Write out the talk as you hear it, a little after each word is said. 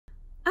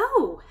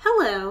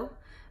Hello,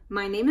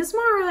 my name is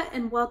Mara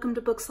and welcome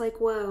to Books Like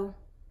Whoa.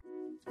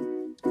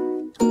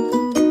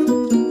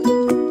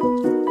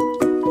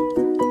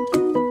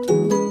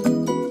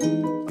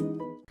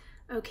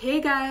 Okay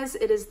guys,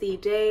 it is the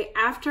day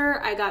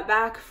after I got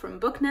back from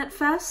BookNet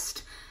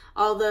Fest.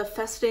 All the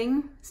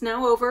festing is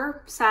now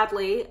over,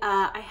 sadly.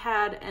 I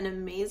had an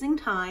amazing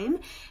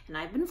time and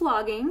I've been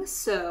vlogging,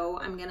 so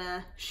I'm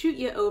gonna shoot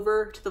you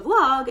over to the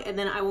vlog and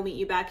then I will meet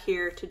you back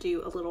here to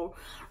do a little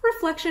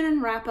reflection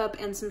and wrap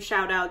up and some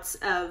shout outs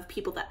of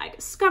people that I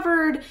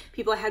discovered,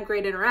 people I had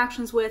great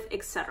interactions with,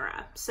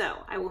 etc. So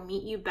I will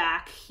meet you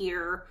back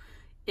here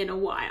in a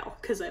while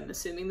because I'm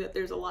assuming that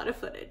there's a lot of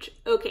footage.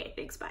 Okay,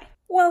 thanks, bye.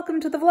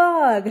 Welcome to the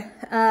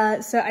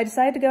vlog. So I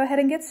decided to go ahead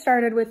and get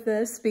started with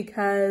this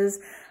because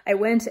I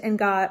went and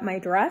got my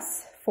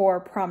dress for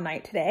prom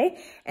night today.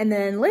 And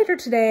then later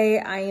today,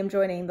 I am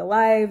joining the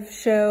live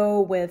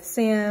show with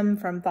Sam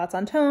from Thoughts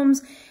on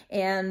Tomes.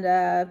 And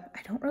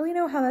I don't really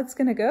know how that's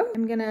gonna go.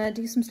 I'm gonna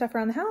do some stuff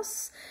around the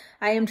house.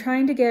 I am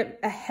trying to get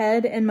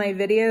ahead in my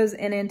videos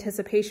in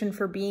anticipation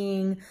for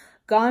being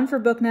gone for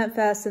BookNet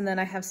Fest, and then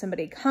I have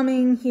somebody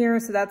coming here,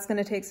 so that's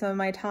gonna take some of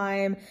my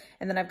time.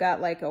 And then I've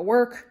got like a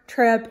work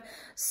trip.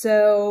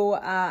 So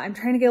I'm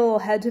trying to get a little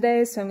ahead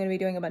today, so I'm gonna be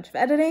doing a bunch of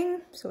editing,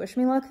 so wish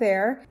me luck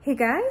there. Hey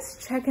guys,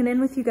 checking in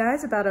with you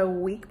guys about a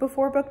week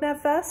before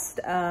BookNet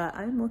Fest.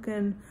 I'm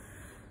looking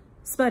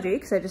smudgy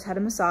because I just had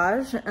a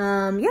massage.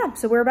 Yeah,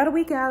 so we're about a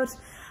week out.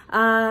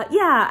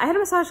 Yeah, I had a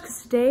massage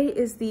because today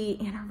is the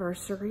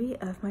anniversary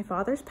of my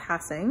father's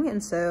passing,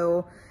 and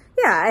so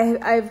yeah,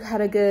 I've had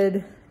a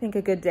good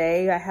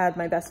day. I had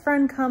my best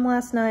friend come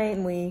last night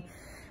and we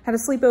had a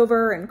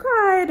sleepover and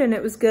cried and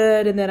it was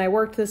good. And then I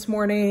worked this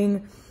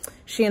morning.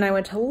 She and I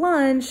went to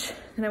lunch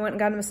and I went and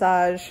got a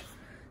massage,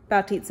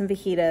 about to eat some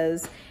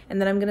fajitas. And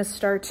then I'm gonna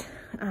start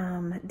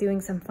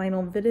doing some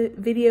final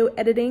video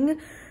editing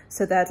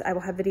so that I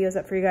will have videos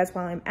up for you guys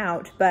while I'm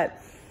out.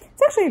 But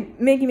it's actually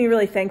making me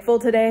really thankful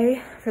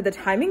today for the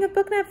timing of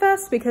BookNet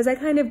Fest because I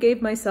kind of gave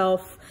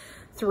myself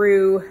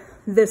through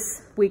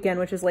this weekend,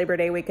 which is Labor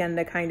Day weekend,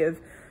 to kind of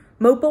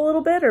mope a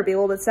little bit or be a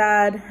little bit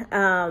sad,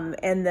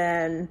 and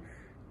then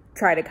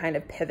try to kind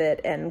of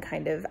pivot and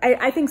kind of,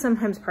 I think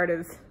sometimes part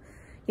of,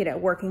 you know,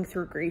 working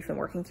through grief and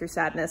working through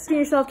sadness,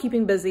 yourself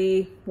keeping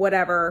busy,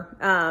 whatever,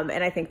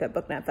 and I think that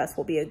BookNet Fest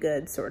will be a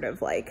good sort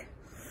of like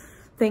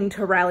thing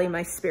to rally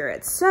my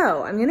spirits.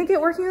 So I'm gonna get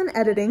working on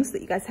editing so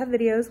that you guys have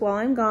videos while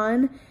I'm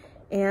gone.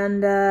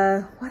 And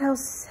what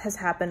else has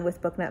happened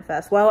with BookNet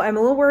Fest? Well, I'm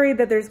a little worried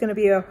that there's gonna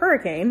be a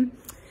hurricane.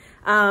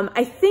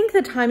 I think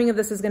the timing of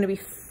this is going to be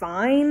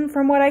fine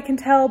from what I can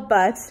tell,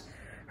 but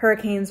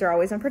hurricanes are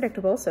always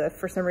unpredictable. So if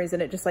for some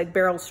reason it just like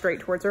barrels straight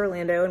towards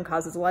Orlando and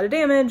causes a lot of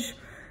damage,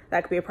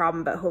 that could be a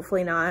problem, but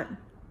hopefully not.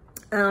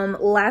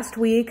 Last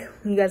week,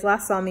 when you guys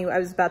last saw me, I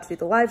was about to do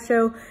the live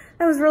show.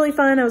 That was really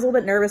fun. I was a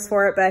little bit nervous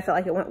for it, but I felt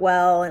like it went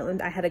well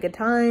and I had a good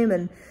time.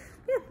 And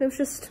yeah, it was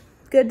just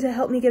good to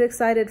help me get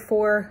excited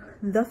for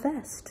the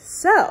fest.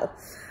 So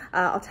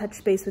I'll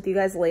touch base with you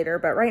guys later,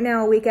 but right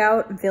now, a week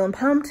out, I'm feeling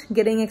pumped,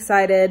 getting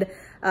excited,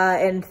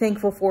 and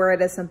thankful for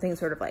it as something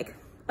sort of like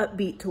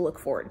upbeat to look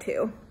forward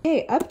to.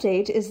 Okay,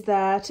 update is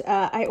that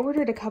I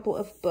ordered a couple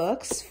of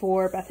books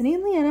for Bethany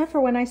and Leanna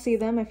for when I see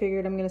them. I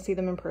figured I'm gonna see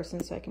them in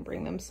person so I can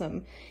bring them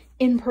some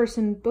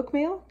in-person book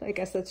mail. I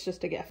guess that's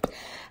just a gift.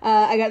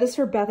 I got this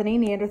for Bethany,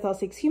 Neanderthal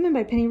Seeks Human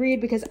by Penny Reed,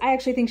 because I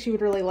actually think she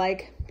would really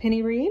like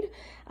Penny Reed.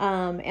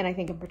 And I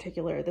think in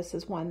particular, this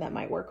is one that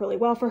might work really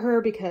well for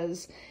her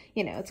because,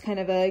 you know, it's kind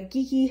of a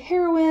geeky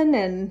heroine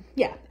and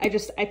yeah, I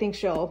think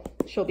she'll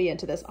be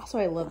into this. Also,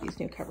 I love these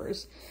new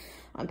covers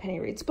on Penny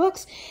Reed's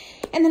books.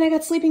 And then I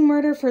got Sleeping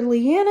Murder for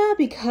Leanna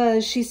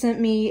because she sent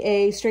me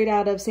a Straight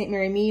Out of St.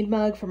 Mary Mead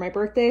mug for my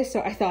birthday. So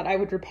I thought I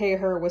would repay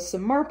her with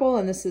some Marple.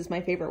 And this is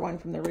my favorite one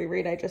from the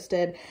reread I just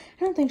did.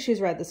 I don't think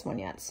she's read this one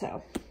yet,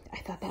 so I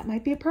thought that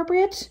might be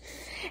appropriate.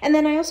 And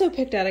then I also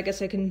picked out, I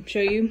guess I can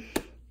show you,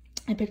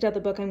 I picked out the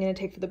book I'm going to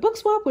take for the book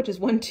swap, which is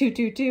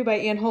 1222 by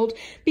Anne Holt,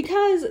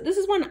 because this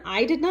is one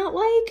I did not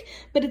like,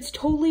 but it's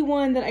totally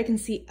one that I can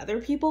see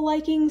other people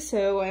liking,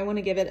 so I want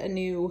to give it a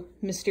new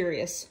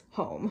mysterious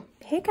home.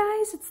 Hey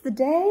guys, it's the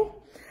day.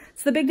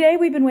 It's the big day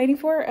we've been waiting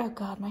for. Oh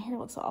God, my hair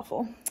looks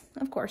awful.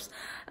 Of course.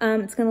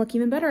 It's going to look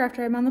even better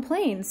after I'm on the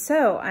plane.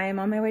 So I am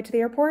on my way to the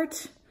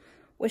airport.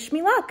 Wish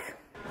me luck.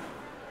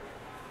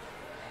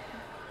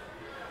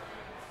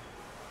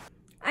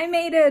 I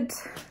made it.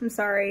 I'm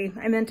sorry.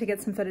 I meant to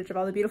get some footage of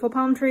all the beautiful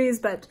palm trees,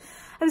 but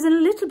I was in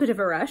a little bit of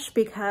a rush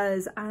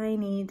because I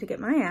need to get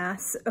my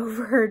ass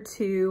over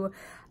to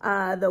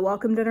the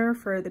welcome dinner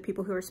for the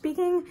people who are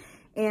speaking.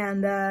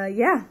 And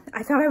yeah,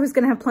 I thought I was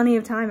gonna have plenty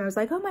of time. I was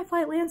like, oh, my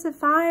flight lands at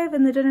 5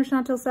 and the dinner's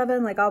not till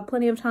 7. Like, I'll have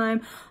plenty of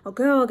time. I'll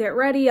go, I'll get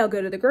ready. I'll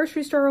go to the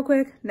grocery store real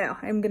quick. No,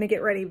 I'm gonna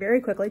get ready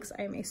very quickly because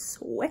I am a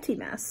sweaty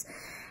mess.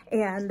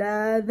 And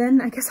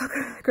then I guess I'll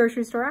go to the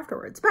grocery store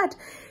afterwards. But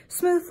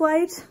smooth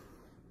flight.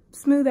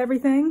 Smooth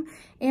everything,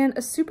 and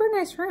a super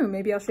nice room.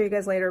 Maybe I'll show you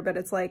guys later, but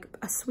it's like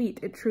a suite.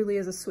 It truly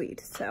is a suite.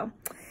 So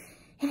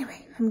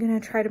anyway, I'm gonna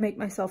try to make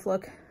myself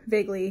look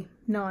vaguely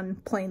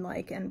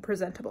non-plain-like and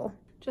presentable.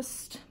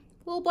 Just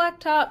a little black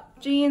top,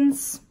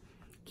 jeans,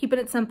 keeping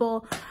it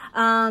simple.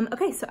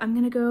 Okay, so I'm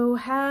gonna go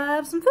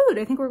have some food.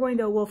 I think we're going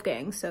to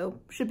Wolfgang, so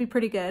should be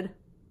pretty good.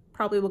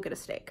 Probably will get a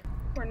steak.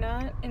 We're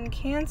not in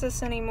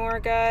Kansas anymore,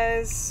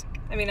 guys.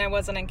 I mean, I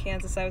wasn't in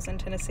Kansas, I was in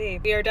Tennessee.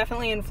 We are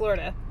definitely in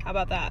Florida. How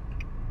about that?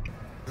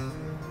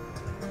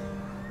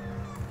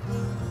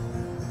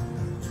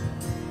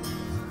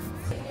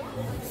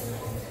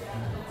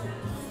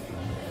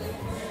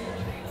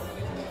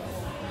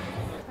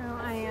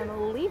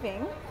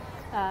 Leaving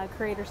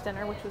Creators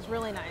Dinner, which was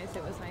really nice.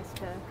 It was nice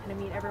to kind of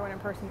meet everyone in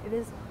person. It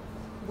is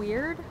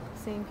weird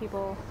seeing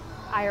people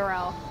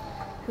IRL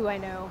who I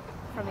know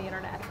from the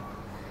internet.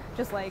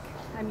 Just like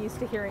I'm used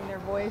to hearing their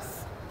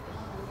voice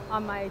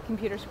on my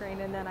computer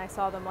screen, and then I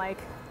saw them like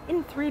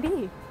in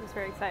 3D. It was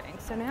very exciting.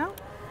 So now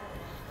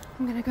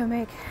I'm gonna go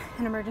make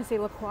an emergency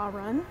La Croix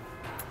run,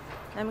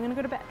 and I'm gonna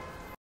go to bed.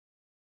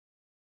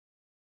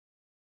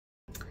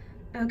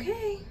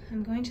 Okay,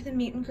 I'm going to the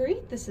meet and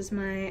greet. This is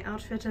my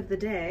outfit of the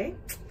day.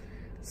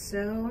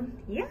 So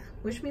yeah,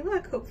 wish me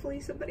luck. Hopefully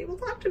somebody will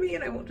talk to me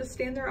and I won't just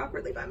stand there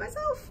awkwardly by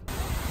myself.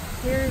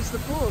 Here's the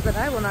pool that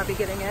I will not be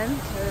getting in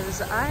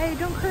because I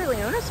don't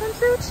currently own a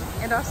swimsuit,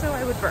 and also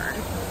I would burn.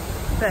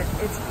 But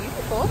it's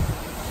beautiful.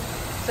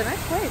 It's a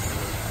nice place.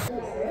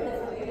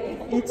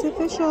 It's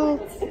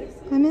official.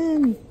 I'm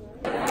in.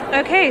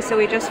 Okay, so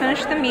we just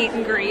finished the meet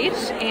and greet,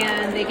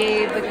 and they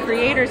gave the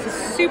creators a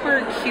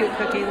super cute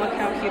cookie. Look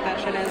how cute that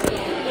shit is.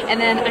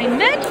 And then I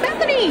met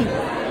Bethany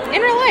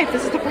in real life.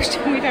 This is the first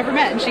time we've ever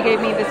met, and she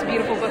gave me this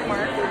beautiful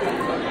bookmark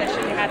that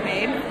she had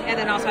made, and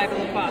then also I have a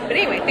lip gloss. But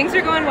anyway, things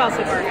are going well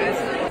so far, guys.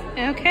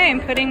 Okay,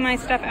 I'm putting my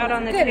stuff out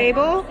on the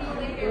table.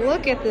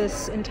 Look at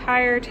this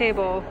entire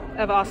table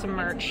of awesome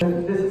merch.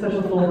 This is such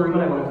a full room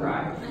and I want to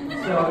cry.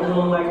 So I'm a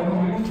little like,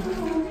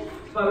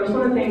 so I just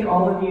want to thank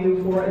all of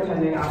you for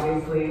attending,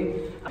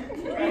 obviously.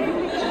 That's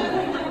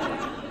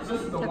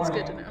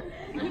good to know.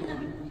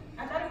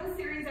 I thought it was a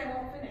series I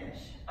won't finish.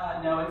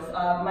 No, it's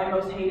my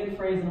most hated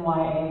phrase in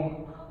YA.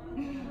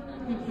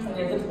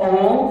 It's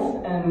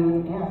old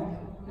and yeah.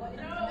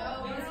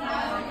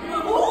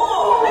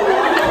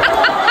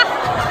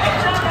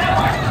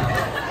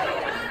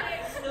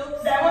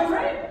 That one's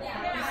right?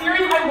 Yeah.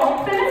 Series I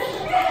won't finish?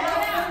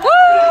 Woo!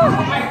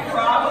 I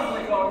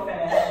probably won't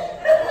finish.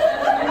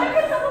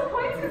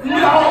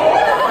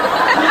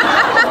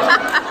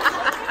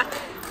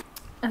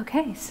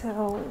 Okay,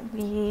 so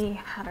we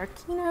had our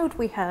keynote,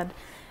 we had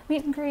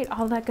meet and greet,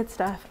 all that good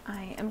stuff.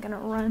 I am gonna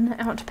run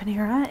out to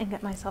Panera and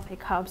get myself a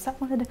Cobb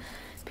salad,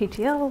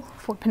 PTL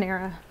for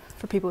Panera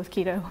for people with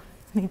keto.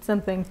 Need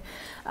something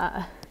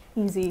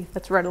easy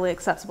that's readily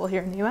accessible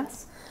here in the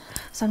US.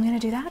 So I'm gonna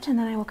do that, and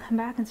then I will come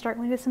back and start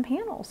going to some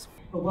panels.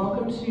 Well,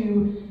 welcome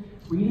to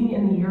Reading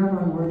in the Year of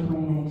Our Lord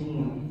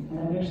 2019. And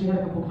I've actually had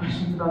a couple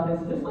questions about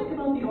this. Is this like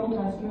about the Old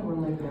Testament? We're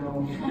like,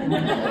 no.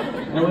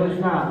 No, it's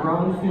not. We're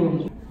on the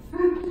theme.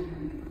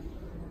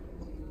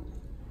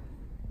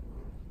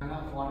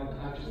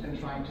 I've just been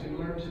trying to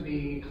learn to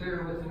be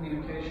clear with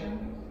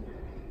communication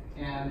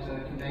and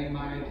conveying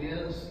my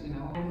ideas, you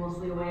know. I'm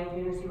mostly a YA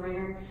fantasy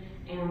writer,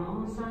 and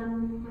all of a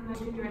sudden, I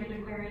should be ready to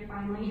declare it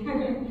finally.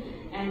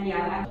 And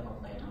yeah,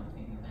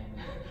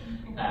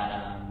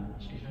 that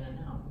she shouldn't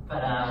know.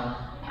 But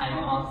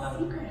I'm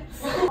also a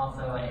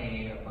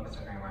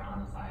bookstagrammer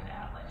on the side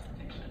at Life and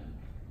Fiction.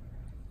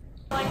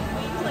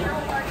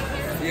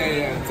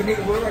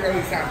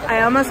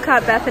 I almost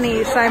caught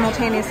Bethany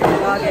simultaneously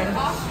vlogging.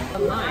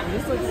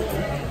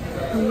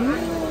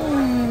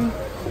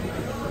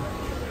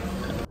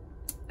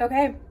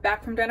 Okay,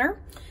 back from dinner,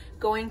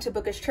 going to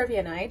bookish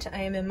trivia night.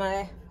 I am in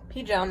my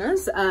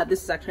pajamas.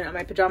 This is actually not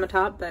my pajama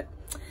top, but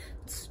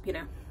it's, you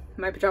know,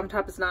 my pajama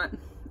top is not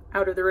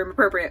out of the room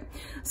appropriate.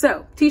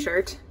 So,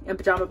 t-shirt and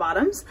pajama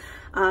bottoms.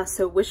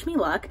 So wish me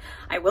luck.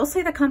 I will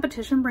say the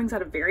competition brings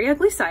out a very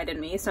ugly side in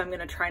me, so I'm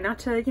gonna try not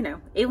to, you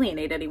know,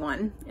 alienate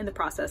anyone in the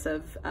process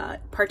of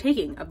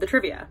partaking of the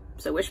trivia.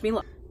 So wish me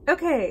luck.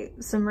 Okay,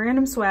 some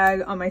random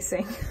swag on my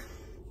sink.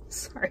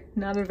 Sorry,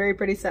 not a very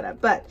pretty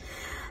setup, but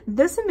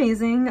this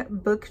amazing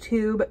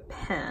BookTube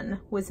pen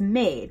was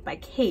made by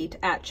Kate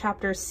at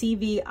chapter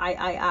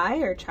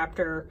CVIII, or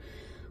chapter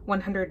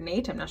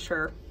 108. I'm not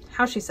sure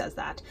how she says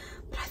that,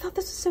 but I thought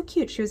this was so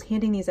cute. She was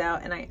handing these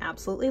out and I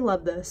absolutely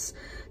love this.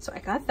 So I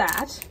got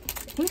that.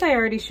 I think I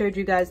already showed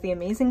you guys the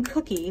amazing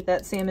cookie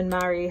that Sam and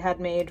Mari had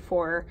made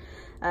for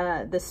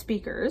the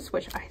speakers,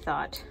 which I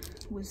thought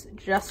was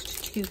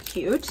just too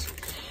cute.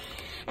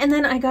 And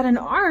then I got an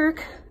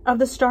arc of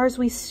The Stars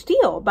We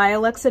Steal by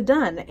Alexa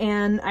Dunn,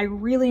 and I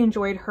really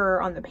enjoyed her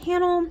on the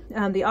panel,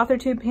 the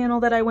AuthorTube panel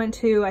that I went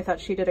to. I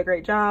thought she did a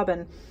great job,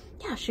 and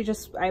yeah,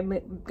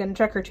 I'm gonna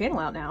check her channel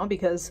out now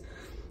because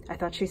I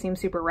thought she seemed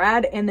super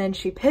rad. And then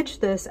she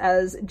pitched this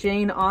as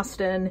Jane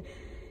Austen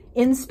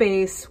in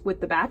space with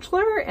The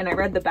Bachelor, and I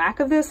read the back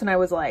of this and I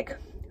was like,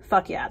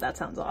 fuck yeah, that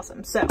sounds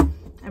awesome. So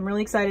I'm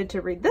really excited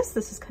to read this.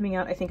 This is coming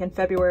out, I think, in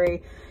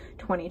February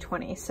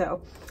 2020.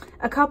 So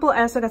I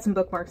also got some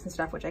bookmarks and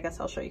stuff, which I guess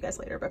I'll show you guys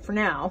later. But for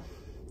now,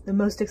 the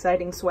most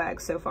exciting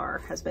swag so far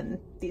has been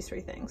these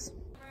 3 things.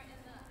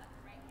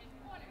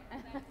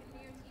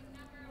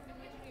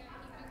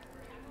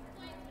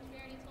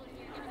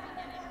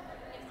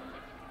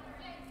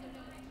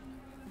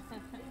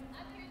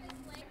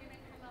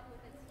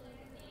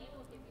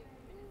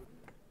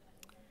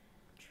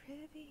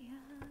 Trivia.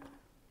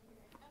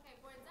 Okay,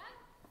 boards up.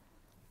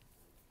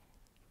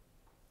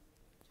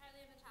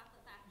 Charlie and the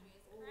Chocolate Factory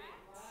is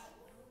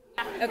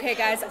correct. Okay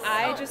guys,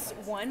 I just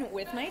won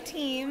with my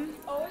team.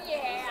 Oh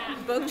yeah.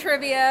 Book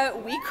trivia,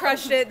 we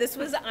crushed it. This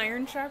was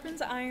iron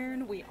sharpens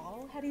iron. We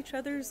all had each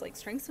other's like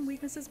strengths and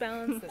weaknesses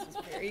balanced. This was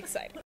very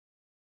exciting.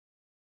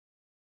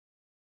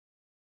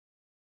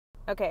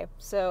 Okay,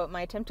 so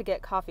my attempt to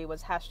get coffee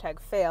was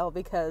 #fail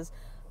because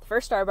the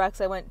first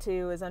Starbucks I went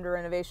to is under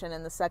renovation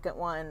and the second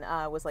one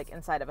was like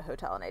inside of a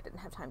hotel and I didn't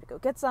have time to go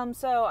get some,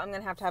 so I'm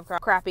gonna have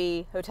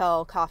crappy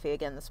hotel coffee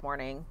again this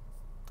morning.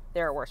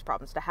 There are worse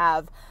problems to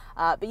have.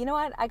 But you know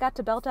what? I got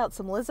to belt out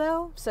some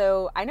Lizzo,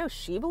 so I know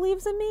she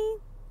believes in me.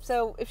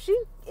 So if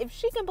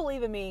she can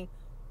believe in me,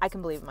 I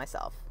can believe in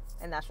myself.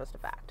 And that's just a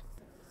fact.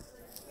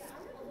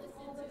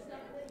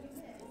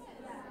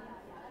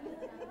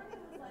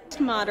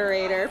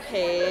 Moderator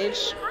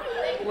page.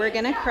 We're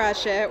gonna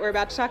crush it. We're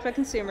about to talk about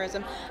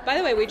consumerism. By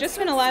the way, we just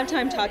spent a lot of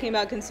time talking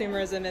about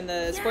consumerism in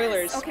the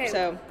spoilers. Okay.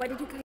 So Why did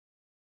you?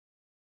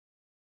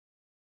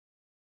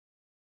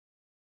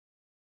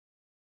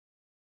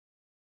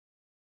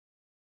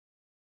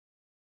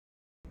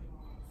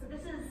 So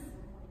this is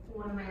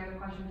one of my other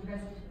questions. You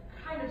guys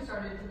kind of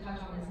started to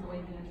touch on this in the way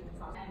the entrance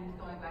sauce. And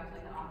going back to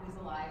like the author's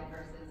alive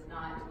versus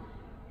not.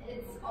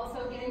 It's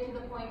also getting to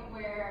the point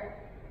where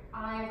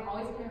I've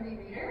always been a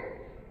rereader.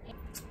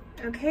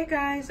 okay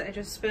guys, I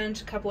just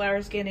spent a couple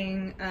hours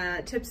getting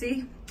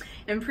tipsy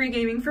and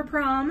pre-gaming for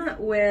prom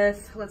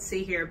with, let's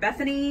see here,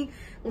 Bethany,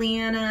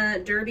 Leanna,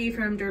 Derby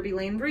from Derby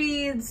Lane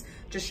Reads,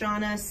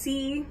 Joshana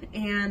C,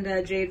 and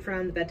Jade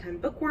from the Bedtime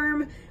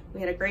Bookworm. We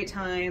had a great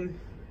time.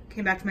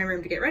 Came back to my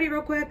room to get ready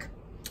real quick.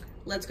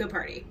 Let's go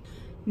party.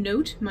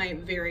 Note my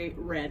very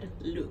red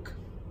look.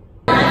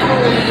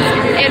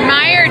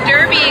 Admire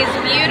Derby's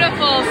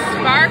beautiful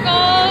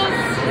sparkles.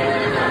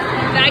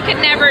 I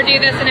could never do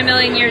this in a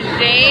million years.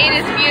 Jade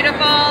is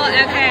beautiful.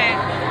 Okay.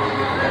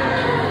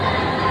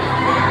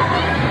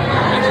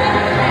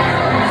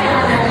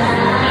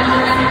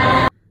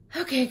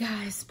 Okay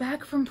guys,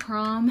 back from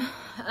prom.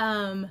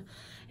 I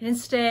didn't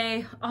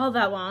stay all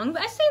that long,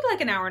 but I stayed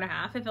like an hour and a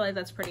half. I feel like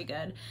that's pretty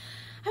good.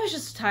 I was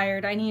just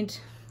tired. If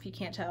you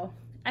can't tell,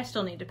 I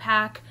still need to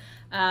pack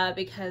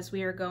because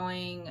we are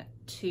going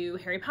to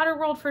Harry Potter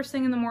World first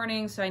thing in the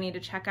morning, so I need to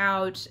check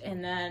out,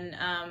 and then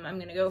I'm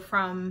gonna go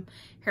from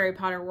Harry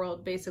Potter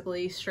World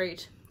basically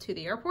straight to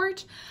the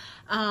airport.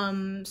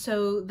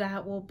 So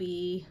that will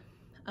be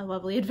a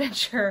lovely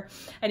adventure.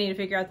 I need to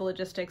figure out the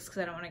logistics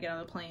because I don't want to get on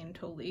the plane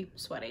totally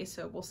sweaty,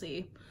 so we'll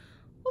see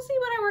what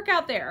I work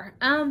out there.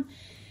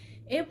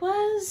 It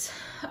was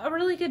a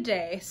really good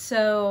day.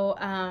 So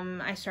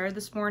I started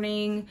this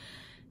morning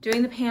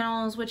doing the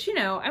panels, which, you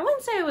know, I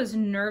wouldn't say I was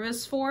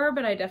nervous for,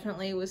 but I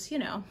definitely was, you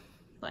know,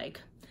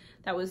 like,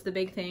 that was the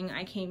big thing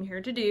I came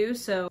here to do.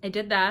 So I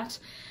did that.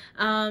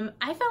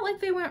 I felt like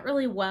they went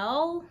really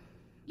well.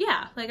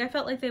 Yeah, like I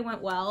felt like they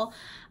went well.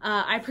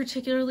 I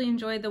particularly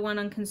enjoyed the one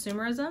on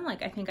consumerism.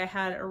 Like I think I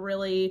had a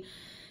really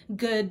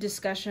good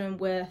discussion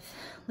with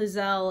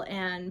Lizelle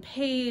and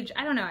Paige.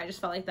 I don't know, I just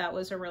felt like that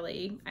was a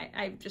really,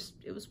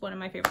 it was one of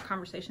my favorite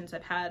conversations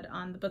I've had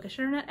on the bookish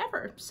internet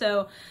ever.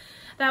 So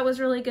that was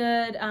really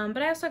good.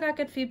 But I also got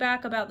good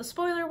feedback about the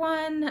spoiler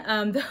one.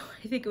 Though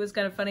I think it was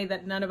kind of funny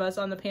that none of us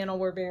on the panel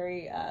were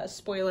very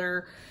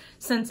spoiler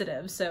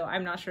sensitive. So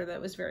I'm not sure that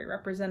was very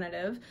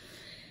representative.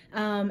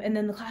 And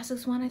then the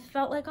classics one I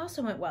felt like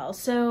also went well.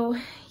 So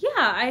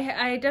yeah,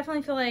 I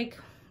definitely feel like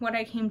what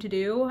I came to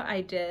do,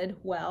 I did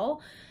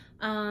well.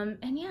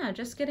 And yeah,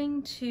 just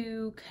getting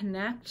to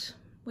connect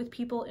with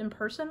people in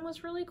person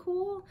was really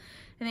cool.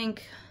 I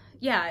think,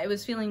 yeah, it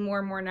was feeling more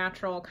and more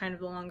natural kind of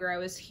the longer I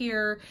was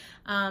here.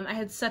 I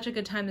had such a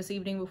good time this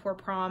evening before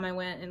prom. I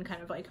went and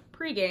kind of like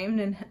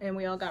pre-gamed and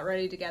we all got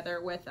ready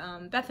together with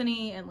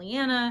Bethany and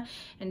Leanna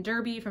and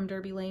Derby from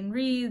Derby Lane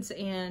Reads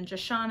and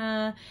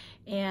Joshana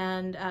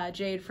and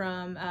Jade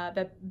from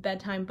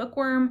Bedtime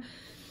Bookworm.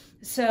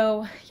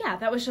 So yeah,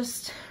 that was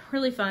just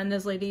really fun.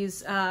 Those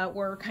ladies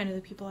were kind of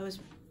the people I was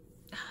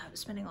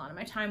spending a lot of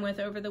my time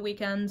with over the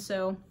weekend,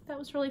 so that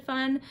was really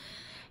fun.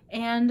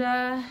 And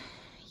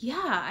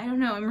yeah, I don't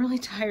know, I'm really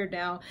tired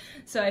now,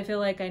 so I feel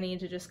like I need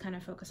to just kind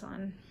of focus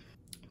on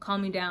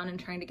calming down and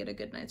trying to get a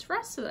good night's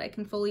rest so that I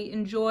can fully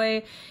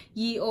enjoy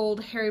ye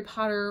old Harry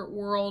Potter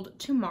world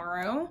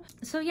tomorrow.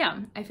 So yeah,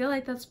 I feel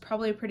like that's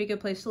probably a pretty good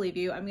place to leave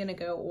you. I'm gonna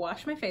go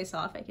wash my face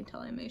off. I can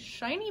tell I'm a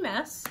shiny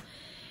mess.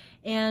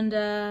 And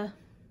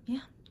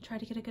yeah, try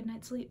to get a good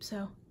night's sleep.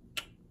 So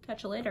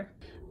catch you later.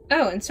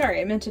 Oh, and sorry,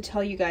 I meant to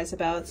tell you guys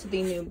about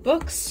the new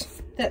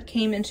books that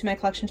came into my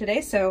collection today.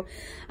 So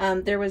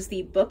there was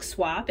the book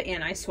swap,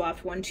 and I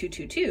swapped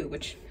 1222,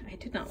 which I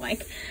did not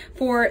like,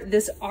 for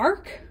this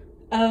ARC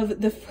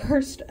of the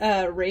first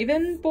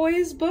Raven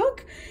Boys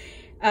book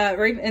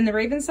in the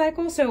Raven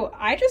cycle. So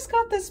I just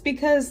got this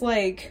because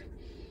like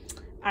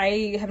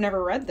I have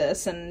never read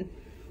this and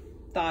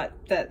thought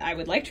that I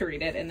would like to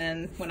read it, and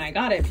then when I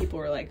got it, people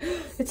were like, oh,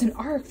 it's an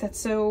arc, that's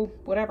so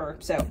whatever.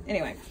 So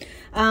anyway,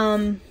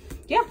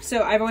 yeah,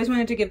 so I've always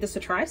wanted to give this a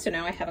try, so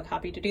now I have a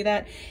copy to do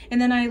that. And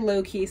then I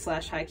low-key /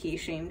 high-key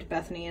shamed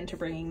Bethany into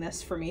bringing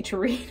this for me to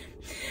read,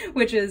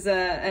 which is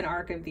an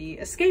arc of the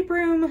escape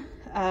room,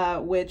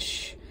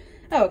 which,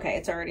 oh, okay,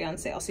 it's already on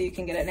sale, so you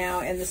can get it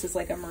now. And this is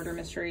like a murder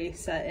mystery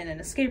set in an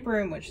escape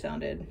room, which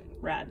sounded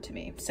rad to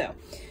me. So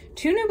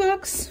 2 new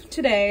books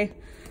today,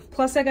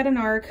 plus I got an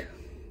arc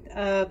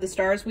of The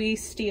Stars We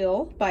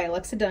Steal by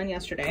Alexa Dunn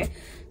yesterday.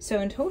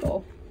 So in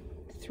total,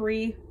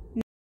 3.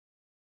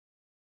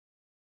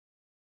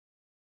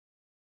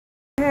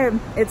 Okay,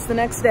 it's the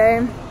next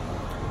day.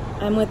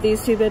 I'm with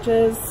these 2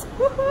 bitches.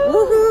 Woohoo!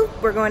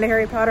 Woohoo! We're going to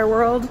Harry Potter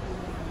World.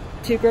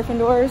 2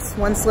 Gryffindors,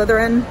 1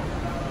 Slytherin,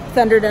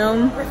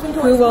 Thunderdome.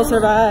 Who will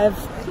survive?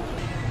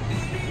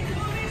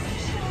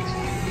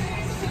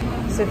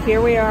 So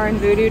here we are in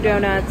Voodoo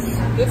Donuts.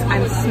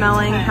 I'm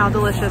smelling how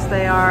delicious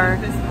they are.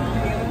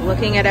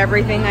 Looking at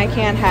everything I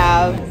can't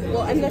have.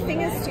 Well, and the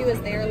thing is too,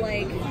 is they're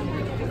like,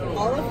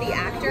 all of the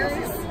actors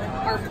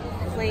are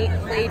play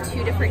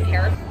 2 different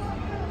characters.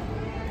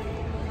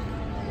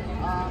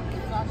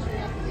 It's actually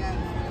at the end.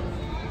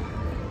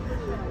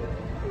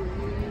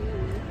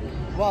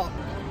 Well,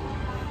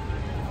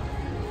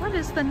 what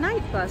is the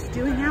night bus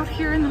doing out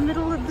here in the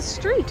middle of the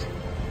street?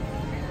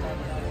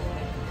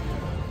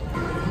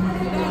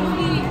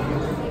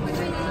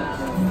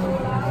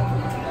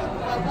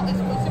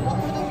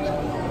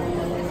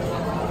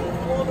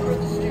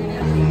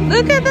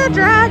 Look at the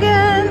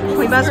dragon!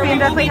 We must be in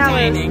Deathly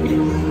Hallows.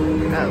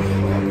 Oh.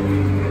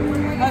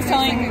 I was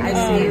telling I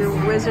see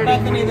wizarding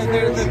Bethany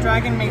that the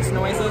dragon makes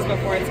noises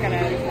before it's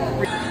gonna...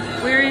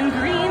 We're in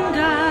Green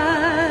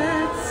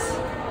Guts.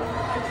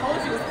 I told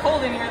you it was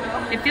cold in here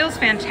though. It feels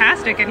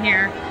fantastic in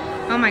here.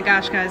 Oh my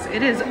gosh, guys.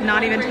 It is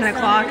not even 10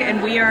 o'clock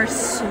and we are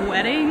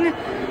sweating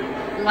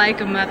like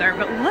a mother.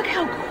 But look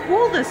how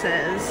cool this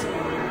is.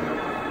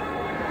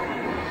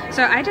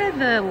 So I did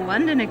the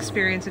London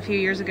experience a few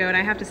years ago, and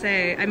I have to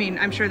say, I mean,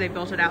 I'm sure they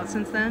built it out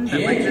since then,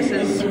 but like this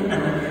is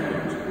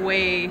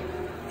way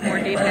more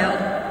detailed.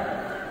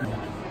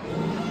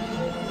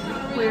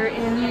 We're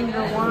in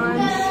the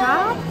wand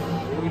shop.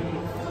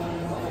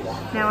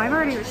 Now I've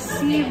already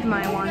received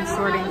my wand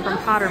sorting from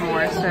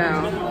Pottermore,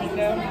 so.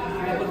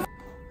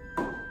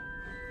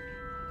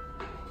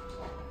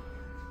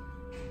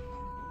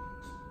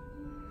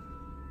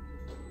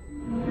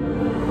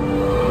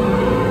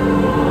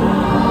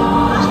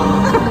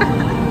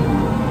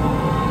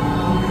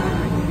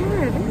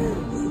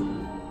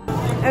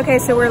 Okay,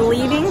 so we're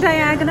leaving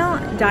Diagon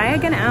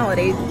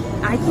Alley.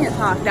 I can't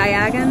talk.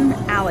 Diagon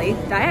Alley,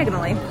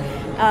 diagonally.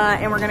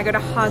 And we're gonna go to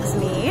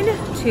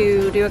Hogsmeade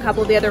to do a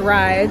couple of the other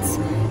rides.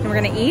 And we're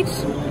gonna eat,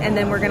 and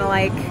then we're gonna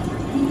like,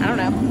 I don't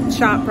know,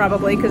 shop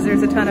probably, because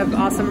there's a ton of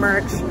awesome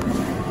merch.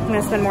 I'm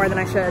gonna spend more than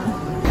I should.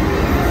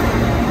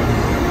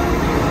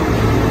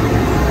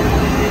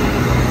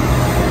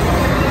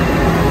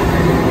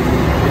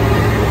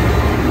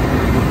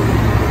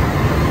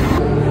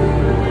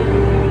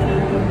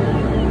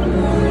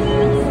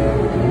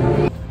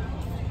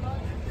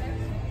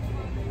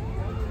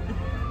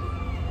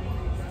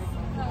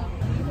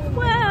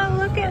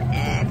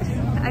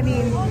 I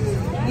mean,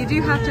 you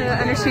do have to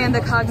understand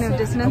the cognitive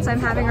dissonance I'm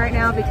having right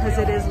now because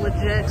it is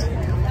legit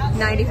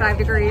 95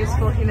 degrees,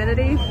 full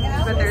humidity,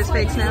 but there's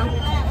fake snow.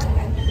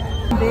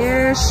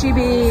 There she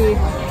be,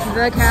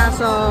 the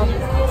castle.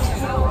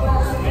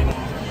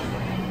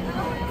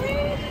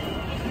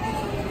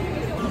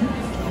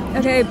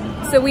 Okay,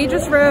 so we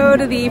just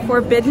rode the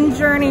Forbidden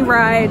Journey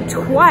ride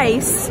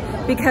twice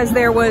because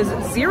there was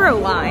 0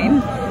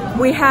 line.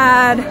 We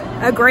had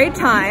a great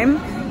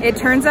time. It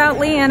turns out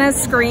Leanna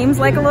screams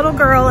like a little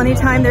girl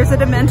anytime there's a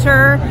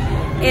Dementor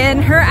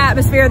in her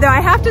atmosphere, though I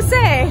have to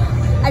say,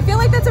 I feel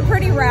like that's a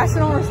pretty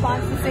rational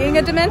response to seeing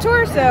a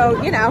Dementor, so,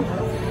 you know,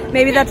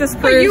 maybe that just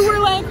proves... But you were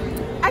like,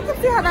 I can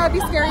see how that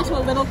would be scary to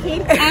a little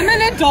kid. I'm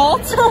an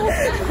adult.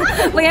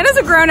 Leanna's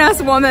a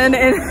grown-ass woman,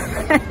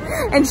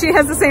 and she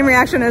has the same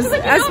reaction as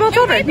small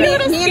children.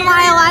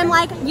 Meanwhile, I'm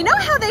like, you know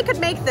how they could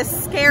make this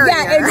scarier?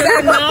 Yeah,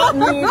 exactly. Not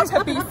need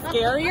to be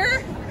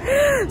scarier.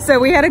 So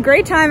we had a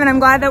great time, and I'm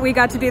glad that we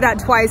got to do that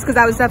twice because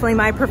that was definitely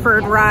my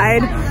preferred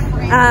ride.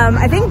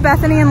 I think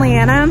Bethany and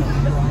Leanna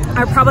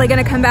are probably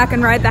going to come back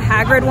and ride the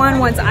Hagrid one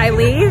once I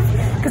leave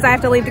because I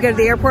have to leave to go to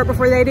the airport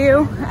before they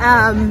do.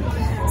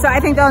 So I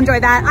think they'll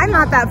enjoy that. I'm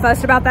not that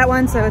fussed about that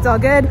one, so it's all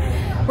good.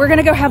 We're going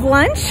to go have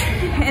lunch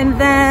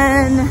and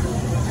then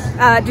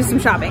do some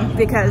shopping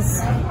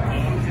because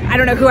I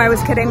don't know who I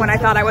was kidding when I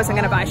thought I wasn't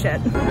going to buy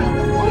shit.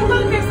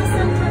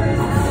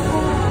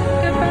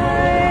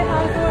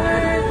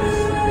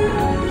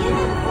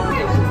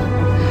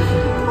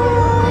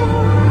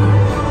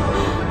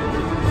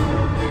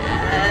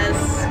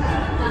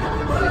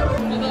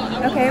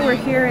 Okay, we're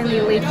here in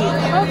the Leaky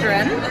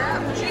Cauldron,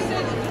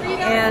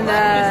 and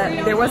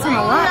there wasn't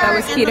a lot that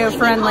was keto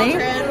friendly.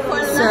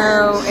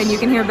 So, and you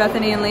can hear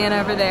Bethany and Leanna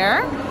over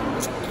there.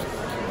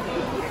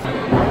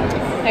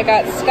 I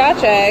got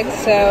Scotch eggs,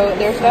 so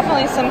there's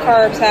definitely some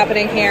carbs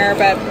happening here,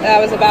 but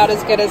that was about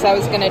as good as I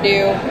was gonna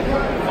do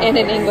in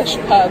an English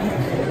pub.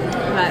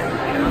 But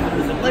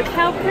look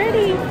how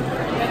pretty.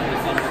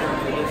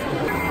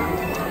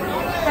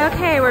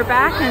 Okay, we're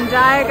back in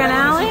Diagon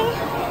Alley,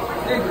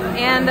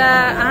 and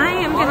I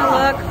am gonna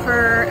look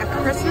for a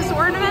Christmas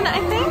ornament, I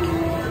think,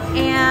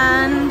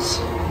 and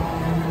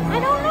I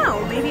don't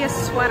know, maybe a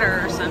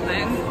sweater or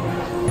something.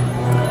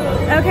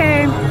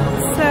 Okay,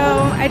 so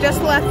I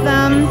just left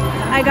them.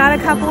 I got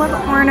a couple of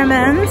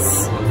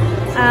ornaments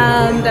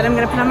that I'm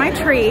gonna put on my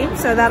tree,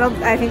 so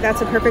I think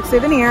that's a perfect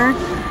souvenir.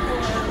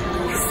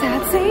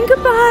 Sad saying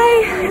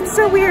goodbye. It's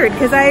so weird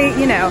because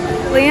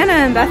Leanna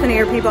and Bethany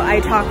are people I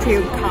talk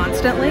to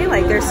constantly.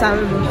 Like, there's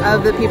some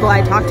of the people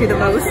I talk to the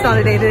most on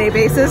a day-to-day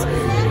basis.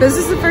 This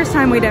is the first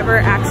time we'd ever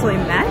actually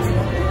met.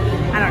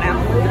 I don't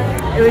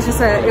know. It was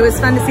just it was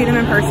fun to see them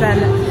in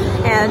person,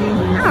 and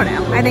I don't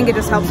know. I think it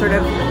just helps sort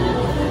of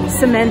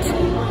cement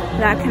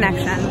that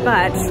connection.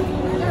 But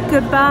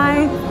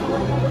goodbye,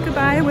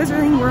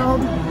 Wizarding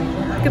World.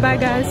 Goodbye,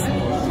 guys.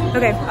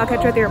 Okay, I'll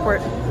catch you at the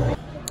airport.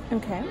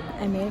 Okay,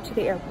 I made it to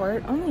the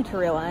airport only to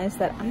realize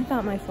that I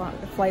thought my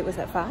flight was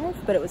at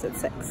 5, but it was at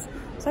 6.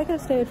 So I could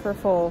have stayed for a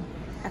full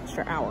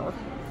extra hour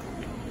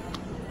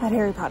at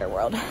Harry Potter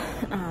World,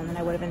 and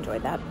I would have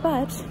enjoyed that.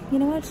 But you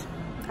know what?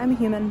 I'm a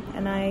human,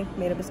 and I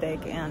made a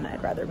mistake, and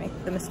I'd rather make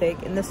the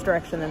mistake in this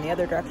direction than the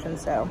other direction,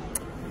 so,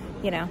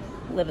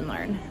 live and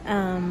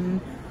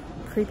learn.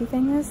 Creepy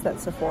thing is that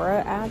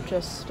Sephora app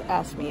just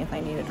asked me if I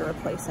needed to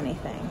replace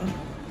anything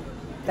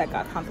that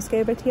got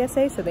confiscated by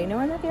TSA, so they know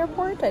I'm at the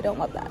airport. I don't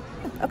love that.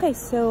 Okay,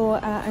 so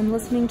I'm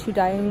listening to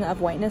Dying of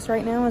Whiteness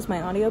right now as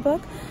my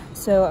audiobook,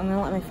 so I'm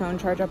gonna let my phone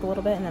charge up a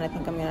little bit, and then I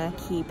think I'm gonna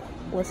keep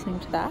listening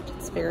to that.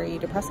 It's very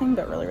depressing,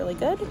 but really, really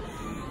good.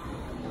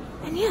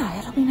 And yeah,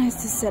 it'll be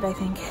nice to sit, I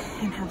think,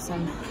 and have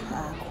some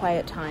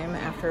quiet time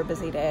after a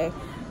busy day.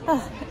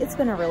 It's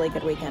been a really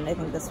good weekend. I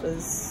think this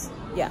was,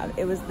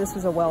 this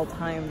was a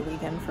well-timed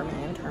weekend for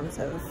me in terms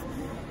of,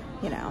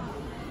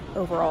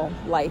 overall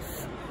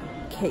life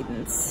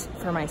cadence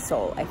for my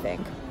soul, I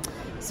think.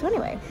 So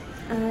anyway,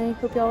 I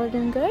hope y'all are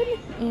doing good,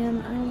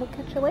 and I will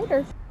catch you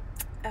later.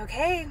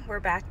 Okay,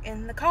 we're back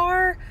in the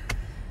car.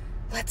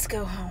 Let's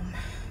go home.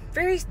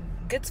 Very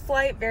good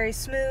flight, very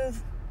smooth,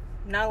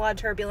 not a lot of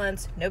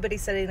turbulence, nobody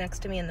sitting next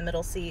to me in the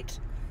middle seat.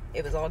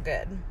 It was all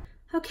good.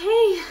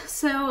 Okay,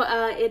 so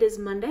it is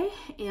Monday,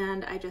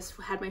 and I just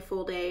had my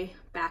full day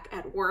back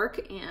at work,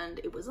 and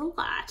it was a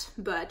lot,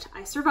 but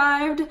I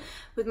survived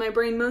with my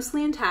brain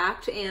mostly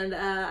intact, and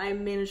I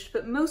managed to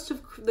put most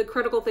of the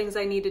critical things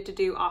I needed to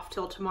do off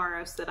till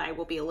tomorrow so that I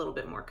will be a little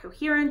bit more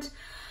coherent.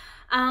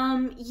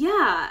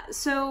 Yeah,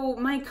 so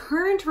my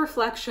current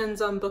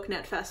reflections on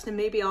BookNet Fest, and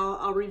maybe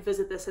I'll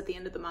revisit this at the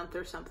end of the month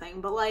or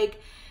something, but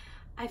like,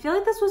 I feel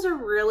like this was a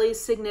really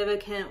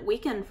significant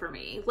weekend for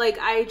me. Like,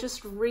 I'm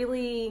just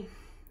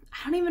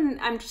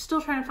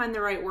still trying to find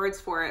the right words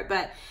for it,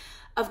 but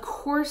of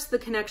course the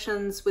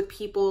connections with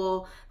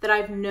people that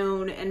I've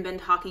known and been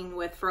talking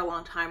with for a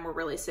long time were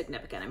really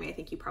significant. I mean, I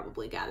think you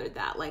probably gathered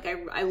that. Like,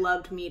 I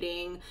loved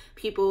meeting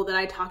people that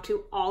I talk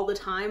to all the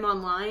time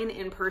online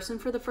in person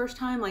for the first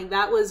time. Like,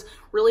 that was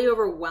really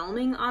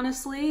overwhelming,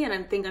 honestly, and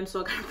I think I'm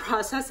still kind of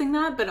processing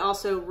that, but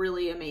also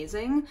really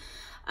amazing.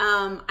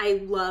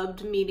 I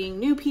loved meeting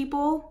new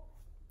people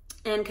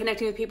and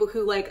connecting with people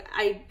who, like,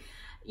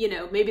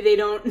 maybe they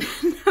don't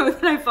know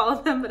that I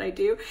follow them, but I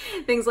do,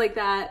 things like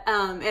that.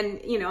 And,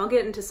 I'll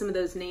get into some of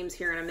those names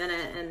here in a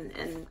minute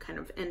and kind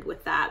of end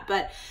with that.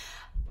 But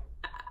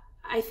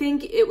I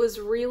think it was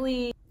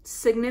really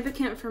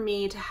significant for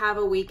me to have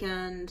a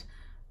weekend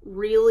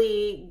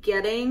really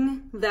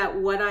getting that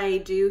what I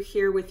do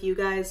here with you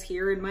guys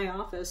here in my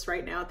office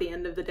right now at the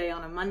end of the day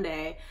on a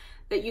Monday,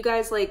 that you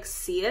guys like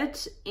see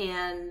it.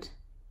 And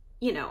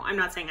I'm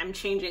not saying I'm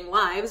changing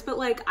lives, but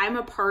like, I'm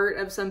a part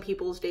of some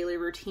people's daily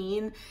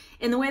routine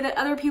in the way that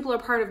other people are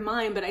part of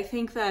mine. But I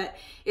think that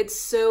it's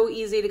so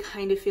easy to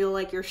kind of feel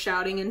like you're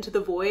shouting into the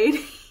void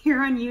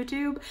here on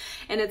YouTube.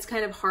 And it's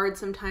kind of hard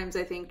sometimes,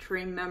 I think, to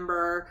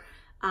remember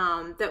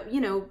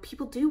that,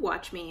 people do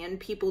watch me and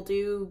people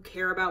do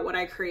care about what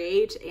I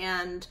create.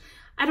 And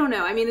I don't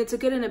know, I mean, it's a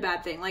good and a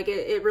bad thing. Like,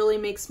 it really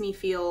makes me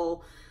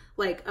feel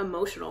like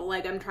emotional.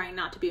 Like, I'm trying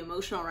not to be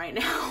emotional right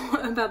now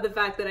about the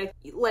fact that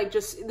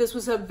this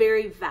was a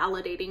very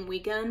validating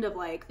weekend of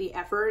like the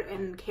effort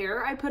and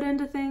care I put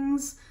into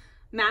things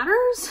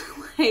matters,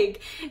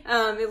 like,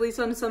 at least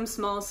on some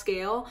small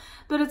scale.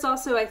 But it's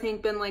also, I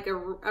think, been like a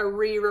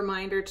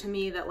reminder to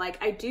me that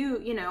like, I do,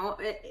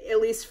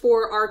 at least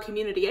for our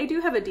community, I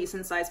do have a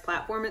decent sized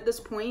platform at this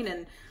point,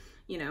 and,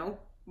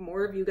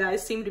 more of you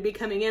guys seem to be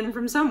coming in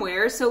from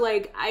somewhere. So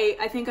like,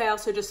 I think I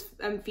also just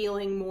am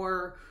feeling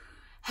more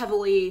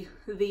heavily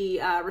the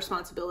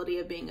responsibility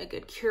of being a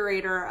good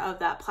curator of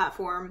that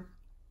platform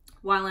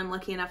while I'm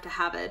lucky enough to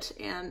have it.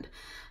 And,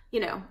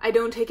 I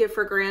don't take it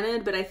for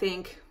granted, but I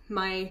think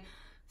my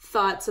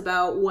thoughts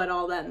about what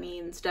all that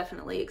means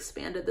definitely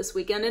expanded this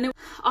weekend. And it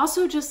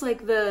also just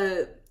like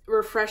the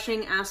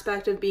refreshing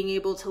aspect of being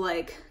able to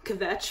like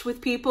kvetch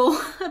with people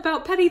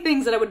about petty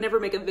things that I would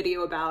never make a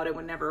video about and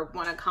would never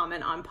want to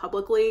comment on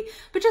publicly,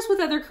 but just with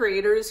other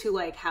creators who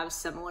like have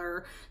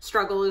similar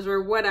struggles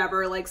or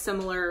whatever, like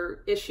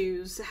similar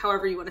issues,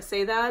 however you want to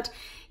say that.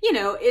 You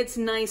know, it's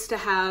nice to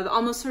have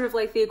almost sort of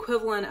like the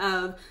equivalent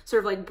of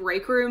sort of like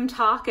break room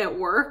talk at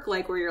work,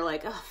 like where you're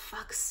like, oh,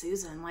 fuck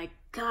Susan, like,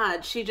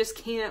 God, she just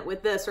can't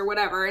with this or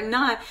whatever. And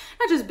not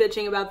just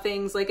bitching about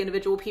things like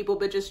individual people,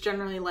 but just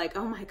generally like,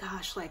 oh my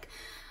gosh, like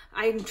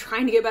I'm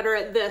trying to get better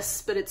at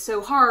this, but it's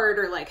so hard.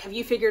 Or like, have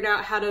you figured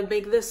out how to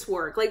make this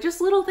work? Like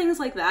just little things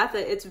like that,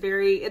 that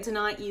it's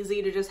not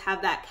easy to just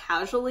have that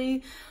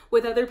casually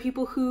with other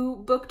people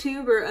who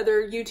booktube or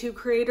other YouTube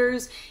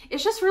creators.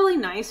 It's just really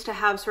nice to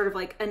have sort of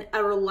like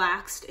a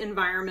relaxed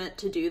environment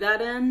to do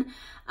that in.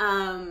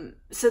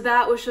 So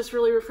that was just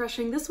really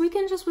refreshing. This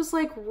weekend just was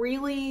like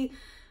really,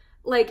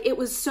 like it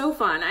was so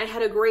fun. I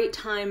had a great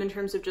time in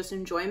terms of just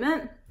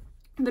enjoyment,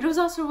 but it was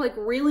also like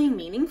really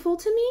meaningful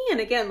to me. And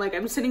again, like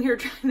I'm sitting here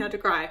trying not to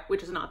cry,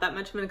 which is not that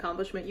much of an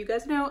accomplishment. You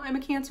guys know I'm a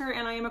Cancer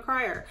and I am a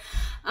crier.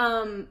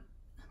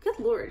 Good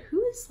Lord,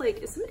 who is like,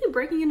 is somebody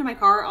breaking into my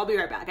car? I'll be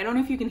right back. I don't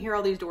know if you can hear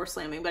all these doors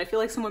slamming, but I feel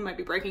like someone might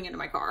be breaking into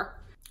my car.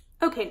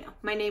 Okay, no,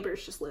 my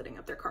neighbor's just loading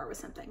up their car with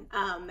something.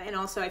 And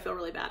also I feel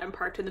really bad. I'm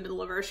parked in the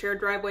middle of our shared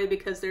driveway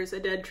because there's a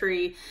dead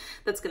tree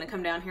that's gonna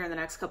come down here in the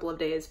next couple of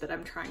days, but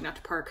I'm trying not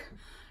to park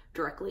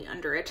directly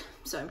under it.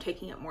 So I'm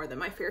taking up more than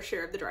my fair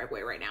share of the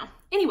driveway right now.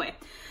 Anyway,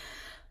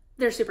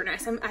 they're super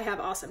nice. I have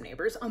awesome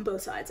neighbors on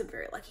both sides. I'm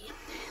very lucky.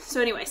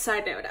 So anyway,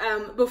 side note,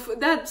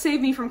 that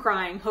saved me from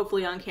crying,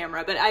 hopefully on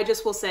camera, but I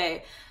just will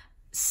say,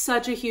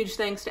 such a huge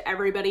thanks to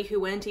everybody who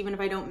went, even if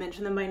I don't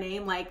mention them by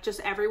name, like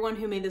just everyone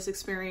who made this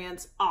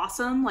experience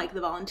awesome, like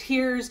the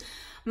volunteers,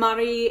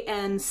 Mari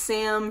and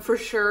Sam for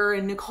sure,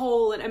 and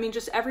Nicole, and I mean,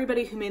 just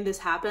everybody who made this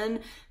happen.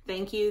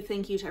 Thank you.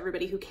 Thank you to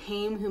everybody who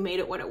came, who made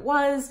it what it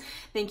was.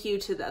 Thank you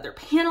to the other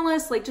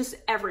panelists, like just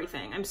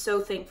everything. I'm so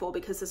thankful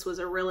because this was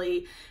a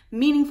really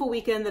meaningful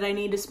weekend that I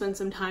need to spend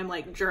some time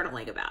like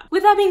journaling about.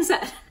 With that being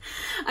said,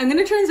 I'm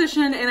gonna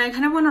transition and I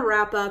kind of want to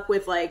wrap up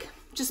with like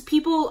just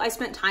people I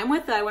spent time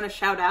with that I want to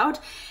shout out.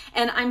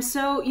 And I'm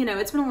so, you know,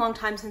 it's been a long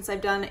time since I've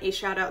done a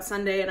shout out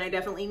Sunday and I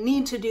definitely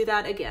need to do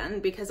that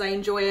again because I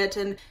enjoy it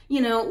and,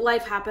 you know,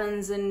 life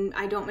happens and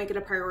I don't make it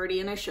a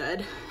priority and I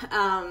should.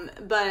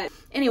 But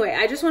anyway,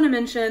 I just want to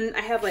mention,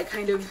 I have like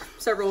kind of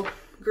several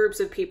groups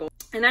of people.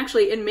 And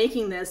actually in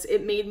making this,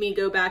 it made me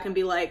go back and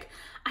be like,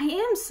 I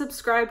am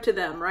subscribed to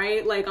them,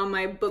 right? Like on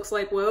my Books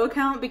Like Whoa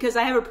account, because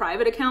I have a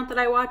private account that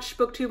I watch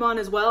BookTube on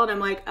as well. And I'm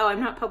like, oh,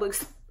 I'm not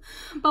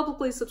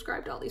publicly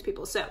subscribed to all these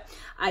people. So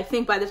I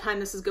think by the time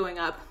this is going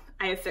up,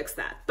 I have fixed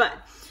that. But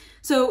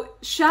so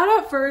shout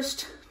out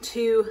first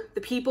to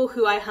the people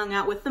who I hung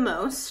out with the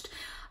most.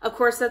 Of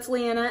course, that's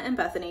Leanna and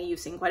Bethany. You've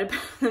seen quite a bit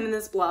of them in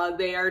this blog.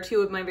 They are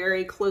two of my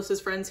very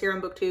closest friends here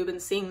on BookTube,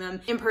 and seeing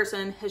them in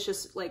person has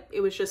just like,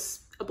 it was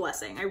just a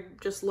blessing. I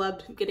just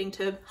loved getting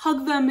to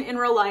hug them in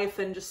real life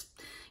and just,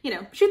 you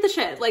know, shoot the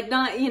shit, like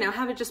not, you know,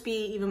 have it just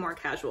be even more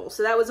casual.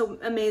 So that was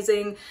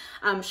amazing.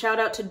 Shout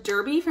out to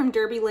Derby from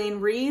Derby Lane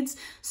Reads.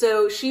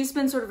 So she's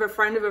been sort of a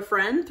friend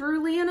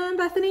through Leanna and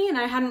Bethany, and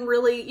I hadn't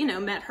really, you know,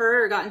 met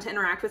her or gotten to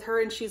interact with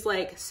her. And she's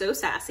like so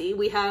sassy.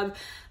 We have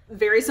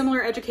very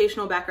similar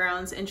educational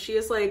backgrounds, and she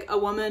is like a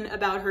woman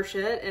about her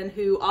shit and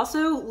who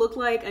also looked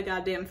like a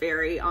goddamn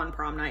fairy on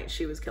prom night.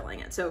 She was killing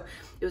it. So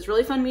it was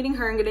really fun meeting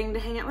her and getting to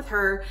hang out with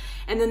her.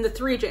 And then the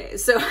 3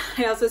 J's. So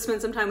I also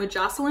spent some time with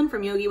Jocelyn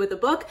from Yogi with a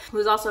Book, who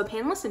was also a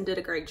panelist and did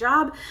a great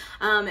job.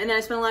 And then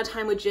I spent a lot of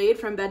time with Jade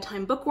from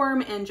Bedtime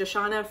Bookworm and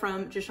Joshana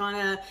from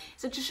Joshana,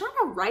 is it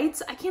Joshana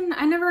Writes?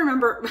 I never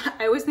remember.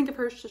 I always think of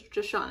her as just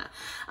Joshana.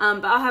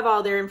 But I'll have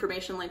all their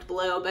information linked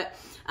below. But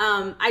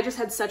I just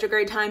had such a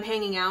great time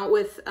hanging out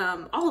with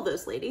all of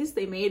those ladies.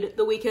 They made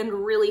the weekend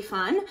really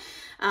fun.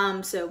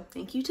 So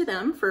thank you to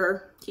them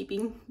for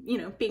keeping, you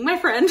know, being my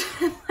friend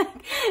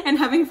and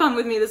having fun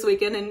with me this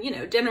weekend, and, you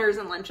know, dinners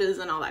and lunches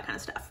and all that kind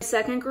of stuff. The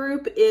second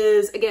group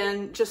is,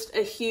 again, just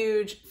a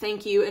huge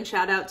thank you and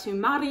shout out to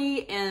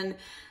Mari and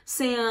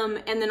Sam,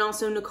 and then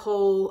also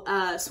Nicole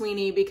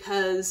Sweeney,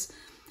 because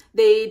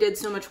they did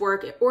so much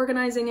work at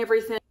organizing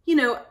everything. You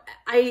know,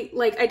 I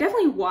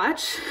definitely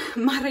watch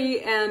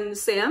Mari and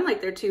Sam,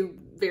 like they're two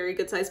very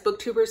good sized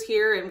booktubers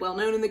here and well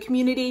known in the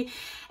community,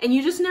 and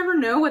you just never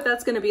know what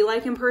that's going to be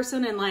like in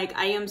person. And like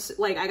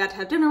I got to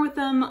have dinner with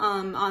them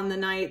on the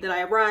night that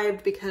I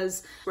arrived,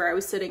 because where I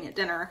was sitting at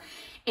dinner,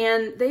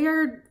 and they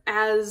are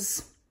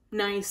as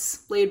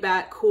nice, laid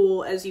back,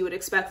 cool as you would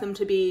expect them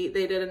to be.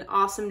 They did an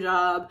awesome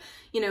job.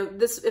 You know,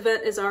 this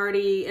event is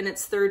already in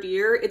its 3rd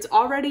year. It's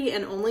already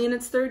and only in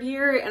its 3rd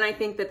year, and I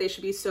think that they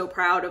should be so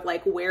proud of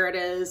like where it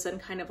is and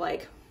kind of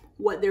like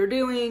what they're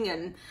doing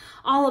and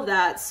all of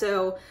that.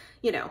 So,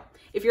 you know,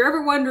 if you're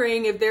ever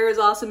wondering if they're as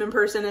awesome in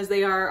person as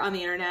they are on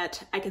the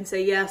internet, I can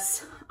say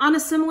yes, On a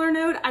similar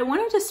note, I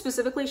wanted to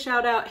specifically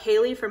shout out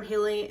Haley from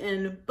Haley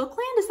in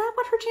Bookland. Is that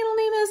what her channel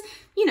name is?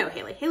 You know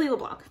Haley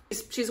LeBlanc.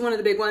 She's one of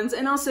the big ones.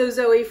 And also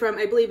Zoe from,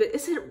 I believe it,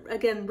 is it,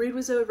 again, Read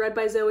with Zoe, Read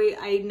by Zoe?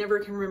 I never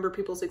can remember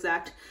people's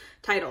exact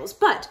titles,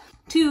 but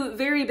two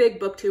very big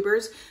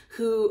booktubers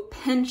who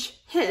pinch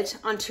hit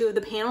on two of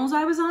the panels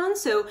I was on.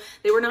 So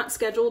they were not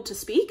scheduled to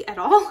speak at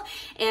all,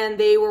 and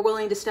they were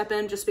willing to step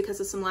in just because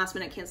of some last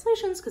minute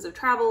cancellations because of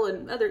travel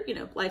and other, you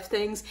know, life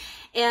things.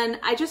 And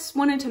I just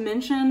wanted to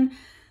mention,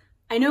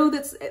 I know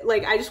that's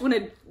like, I just want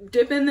to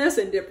dip in this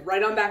and dip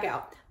right on back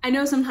out. I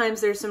know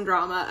sometimes there's some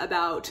drama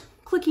about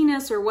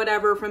clickiness or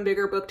whatever from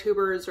bigger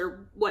booktubers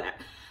or whatever.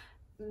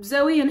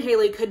 Zoe and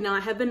Haley could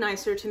not have been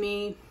nicer to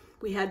me.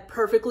 We had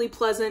perfectly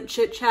pleasant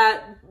chit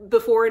chat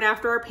before and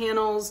after our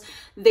panels.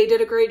 They did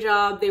a great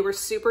job. They were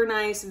super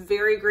nice,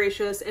 very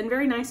gracious, and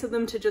very nice of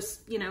them to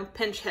just, you know,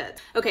 pinch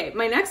hit. Okay,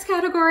 my next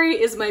category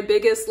is my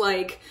biggest,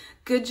 like,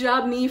 good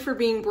job me for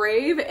being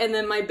brave, and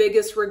then my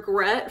biggest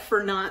regret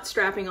for not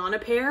strapping on a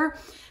pair.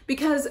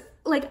 Because,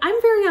 like, I'm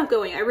very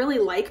outgoing. I really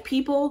like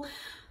people,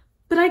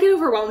 but I get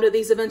overwhelmed at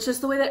these events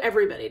just the way that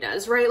everybody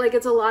does, right? Like,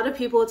 it's a lot of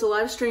people, it's a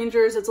lot of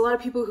strangers, it's a lot of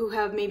people who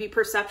have maybe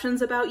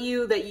perceptions about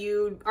you that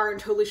you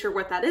aren't totally sure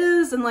what that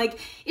is. And like,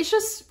 it's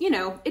just, you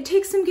know, it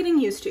takes some getting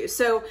used to.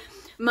 So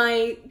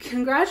my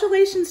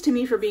congratulations to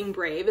me for being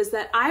brave is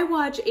that I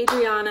watch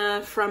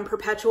Adriana from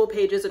Perpetual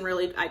Pages, and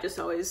really, I just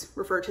always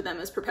refer to them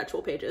as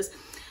Perpetual Pages.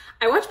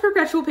 I watch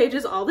Perpetual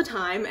Pages all the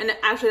time, and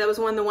actually that was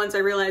one of the ones I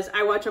realized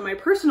I watch on my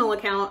personal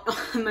account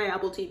on my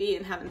Apple TV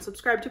and haven't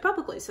subscribed to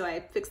publicly, so I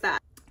fixed that.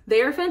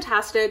 They are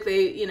fantastic.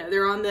 They, you know,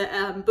 they're on the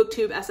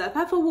BookTube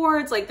SFF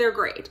Awards, like they're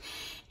great.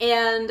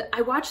 And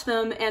I watch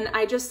them and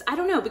I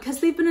don't know, because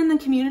they've been in the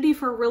community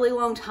for a really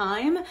long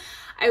time,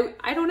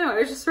 I don't know, I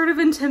was just sort of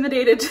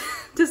intimidated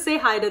to say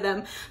hi to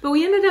them. But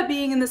we ended up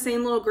being in the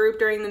same little group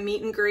during the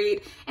meet and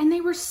greet, and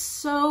they were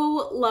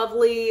so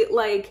lovely,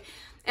 like,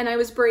 and I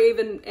was brave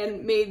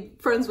and made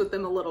friends with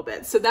them a little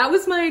bit. So that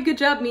was my good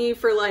job me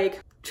for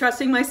like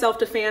trusting myself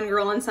to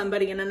fangirl on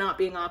somebody and not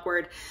being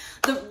awkward.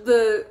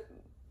 The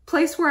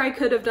place where I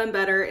could have done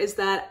better is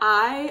that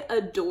I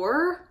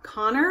adore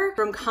Connor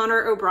from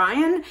Connor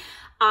O'Brien.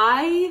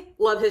 I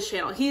love his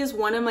channel. He is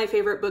one of my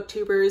favorite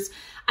booktubers.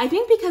 I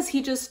think because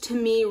he just, to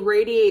me,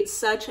 radiates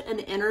such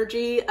an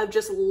energy of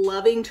just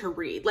loving to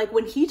read. Like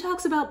when he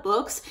talks about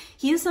books,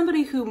 he is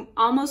somebody who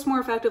almost more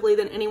effectively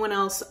than anyone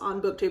else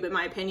on BookTube, in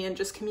my opinion,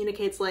 just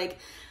communicates like,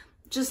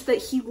 just that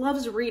he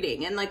loves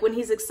reading. And like when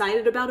he's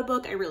excited about a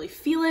book, I really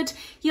feel it.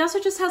 He also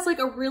just has like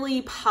a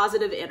really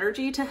positive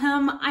energy to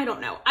him. I don't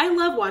know. I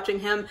love watching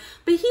him,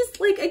 but he's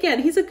like, again,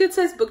 he's a good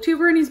sized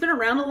booktuber and he's been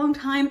around a long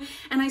time.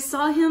 And I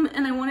saw him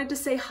and I wanted to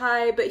say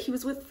hi, but he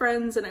was with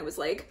friends and I was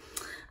like,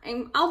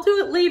 I'll do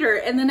it later.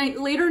 And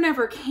then later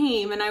never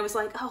came. And I was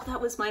like, oh,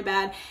 that was my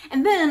bad.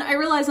 And then I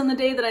realized on the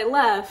day that I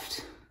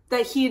left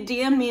that he had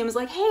DM'd me and was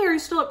like, hey, are you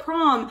still at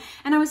prom?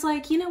 And I was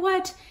like, you know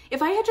what?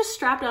 If I had just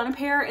strapped on a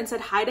pair and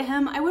said hi to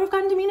him, I would have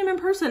gotten to meet him in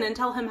person and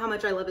tell him how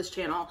much I love his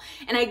channel.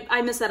 And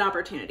I missed that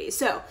opportunity.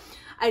 So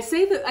I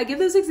say that I give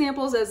those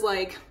examples as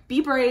like,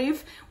 be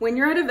brave when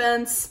you're at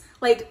events,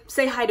 like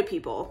say hi to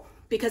people,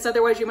 because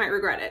otherwise you might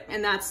regret it.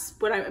 And that's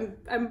what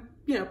I'm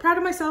you know, proud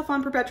of myself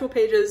on Perpetual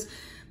Pages,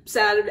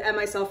 sad at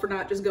myself for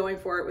not just going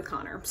for it with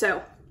Connor.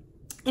 So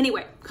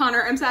anyway,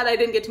 Connor, I'm sad I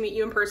didn't get to meet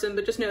you in person,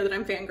 but just know that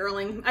I'm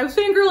fangirling. I was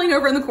fangirling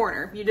over in the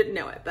corner. You didn't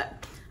know it,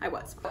 but I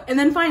was. And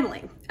then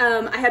finally,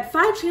 I had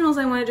 5 channels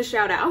I wanted to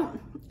shout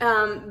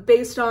out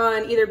based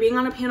on either being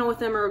on a panel with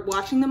them or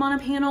watching them on a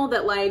panel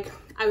that like,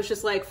 I was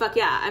just like, fuck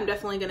yeah, I'm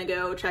definitely gonna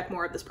go check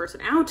more of this person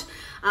out.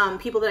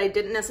 People that I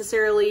didn't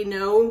necessarily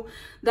know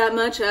that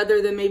much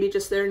other than maybe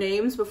just their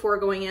names before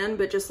going in,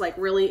 but just like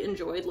really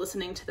enjoyed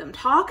listening to them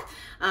talk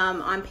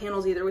on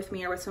panels either with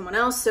me or with someone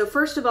else. So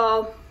first of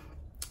all,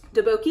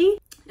 Deboki,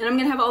 and I'm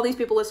gonna have all these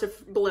people listed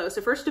below. So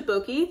first,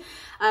 Deboki,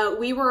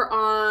 we were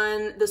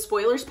on the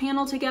spoilers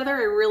panel together.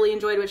 I really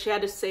enjoyed what she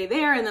had to say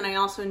there, and then I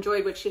also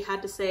enjoyed what she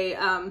had to say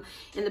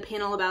in the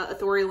panel about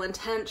authorial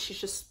intent. She's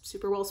just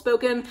super well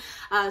spoken,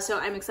 so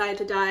I'm excited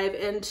to dive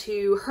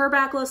into her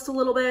backlist a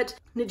little bit.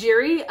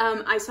 Najiri,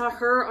 I saw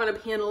her on a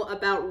panel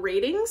about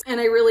ratings,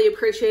 and I really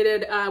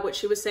appreciated what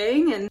she was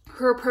saying and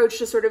her approach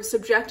to sort of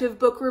subjective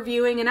book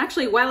reviewing. And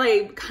actually, while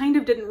I kind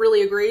of didn't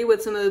really agree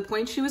with some of the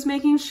points she was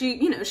making,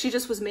 she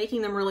just was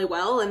making them really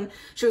well, and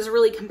she was a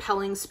really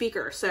compelling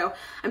speaker. So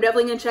I'm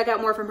definitely gonna check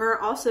out more from her.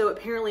 Also,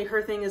 apparently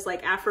her thing is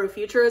like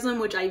Afrofuturism,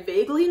 which I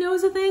vaguely know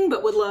is a thing,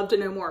 but would love to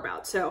know more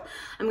about. So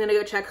I'm gonna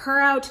go check her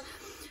out.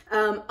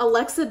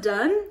 Alexa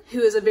Dunn, who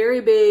is a very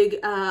big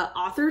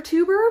author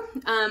tuber.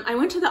 I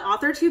went to the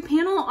author tube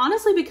panel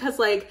honestly because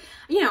like,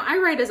 you know, I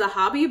write as a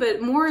hobby,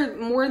 but more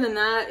than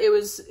that, it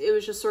was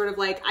just sort of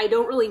like, I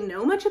don't really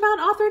know much about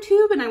author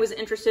tube and I was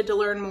interested to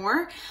learn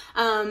more.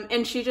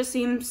 And she just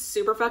seems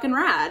super fucking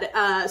rad.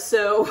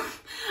 So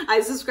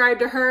I subscribed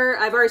to her.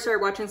 I've already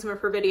started watching some of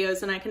her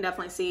videos and I can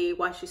definitely see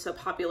why she's so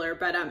popular.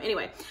 But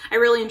anyway, I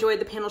really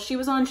enjoyed the panel she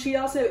was on. She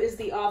also is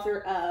the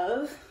author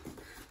of,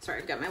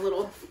 sorry, I've got my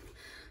little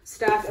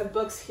stack of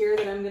books here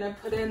that I'm gonna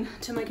put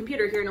into my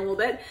computer here in a little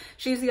bit.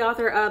 She's the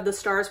author of The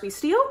Stars We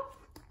Steal.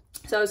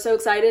 So I was so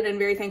excited and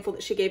very thankful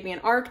that she gave me an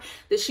ARC,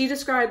 that she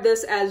described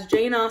this as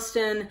Jane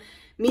Austen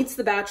meets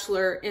The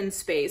Bachelor in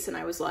space. And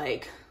I was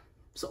like,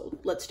 sold,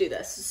 let's do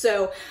this.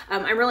 So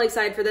I'm really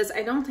excited for this.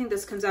 I don't think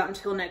this comes out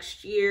until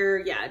next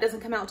year. Yeah, it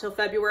doesn't come out until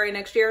February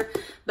next year,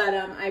 but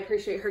I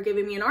appreciate her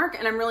giving me an ARC,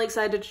 and I'm really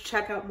excited to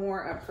check out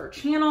more of her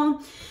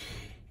channel.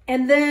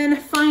 And then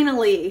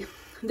finally,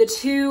 the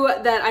two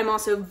that I'm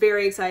also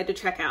very excited to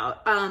check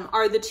out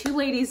are the two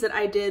ladies that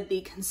I did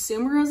the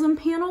consumerism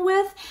panel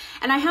with.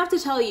 And I have to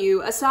tell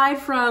you, aside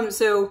from,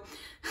 so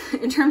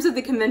in terms of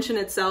the convention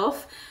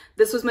itself,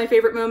 this was my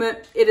favorite moment.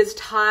 It is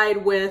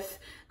tied with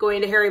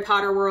going to Harry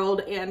Potter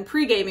World and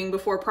pre-gaming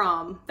before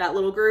prom, that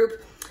little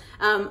group.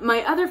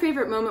 My other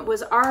favorite moment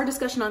was our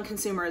discussion on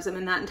consumerism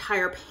and that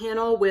entire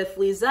panel with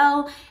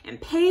Lizelle and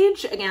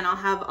Paige. Again, I'll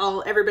have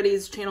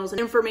everybody's channels and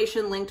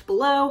information linked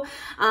below.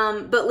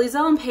 But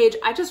Lizelle and Paige,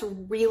 I just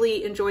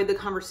really enjoyed the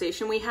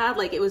conversation we had.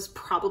 Like, it was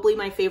probably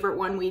my favorite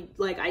one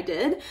I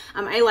did.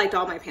 I liked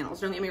all my panels,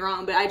 don't get me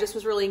wrong, but I just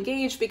was really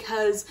engaged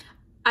because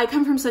I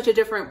come from such a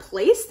different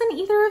place than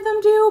either of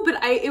them do,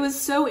 but it was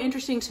so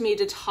interesting to me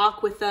to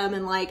talk with them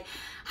and like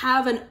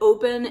have an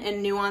open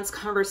and nuanced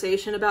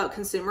conversation about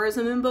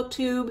consumerism in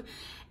BookTube,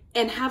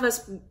 and have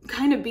us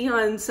kind of be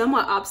on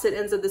somewhat opposite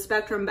ends of the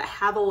spectrum, but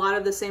have a lot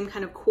of the same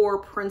kind of core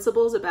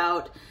principles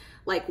about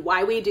like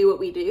why we do what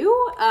we do.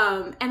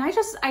 And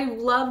I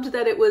loved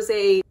that it was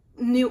a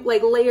new,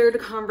 like, layered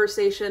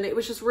conversation. It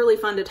was just really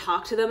fun to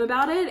talk to them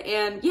about it.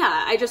 And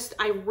yeah,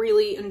 I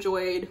really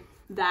enjoyed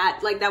that.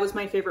 Like, that was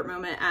my favorite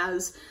moment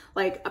as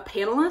like a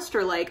panelist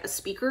or like a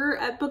speaker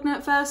at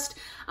BookNet Fest.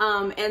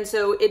 And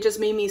so it just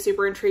made me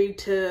super intrigued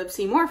to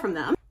see more from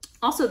them.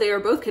 Also, they are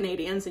both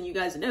Canadians, and you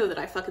guys know that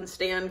I fucking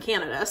stan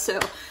Canada, so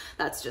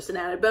that's just an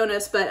added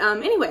bonus. But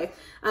anyway,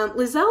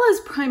 Lizelle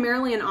is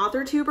primarily an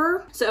author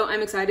tuber, so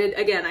I'm excited.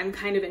 Again, I'm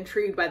kind of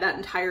intrigued by that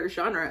entire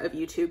genre of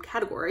YouTube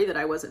category that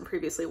I wasn't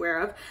previously aware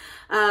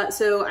of.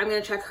 So I'm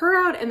gonna check her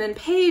out. And then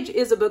Paige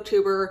is a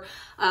booktuber,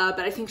 but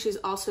I think she's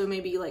also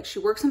maybe like, she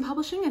works in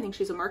publishing. I think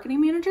she's a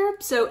marketing manager.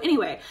 So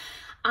anyway,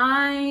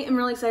 I am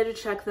really excited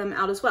to check them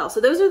out as well.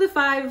 So those are the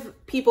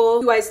 5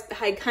 people who I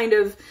kind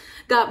of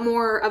got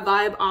more a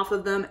vibe off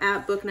of them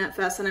at BookNet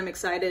Fest, and I'm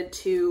excited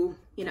to,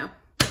 you know,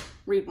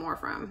 read more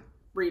from,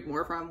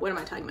 what am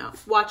I talking about?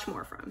 Watch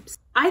more from.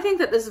 I think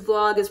that this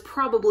vlog is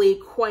probably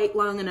quite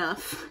long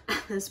enough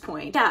at this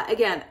point. Yeah,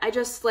 again, I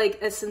just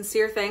like a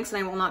sincere thanks,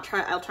 and I'll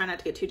try not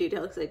to get too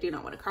detailed because I do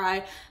not want to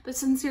cry, but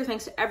sincere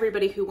thanks to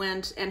everybody who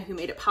went and who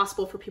made it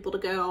possible for people to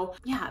go.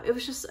 Yeah, it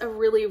was just a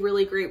really,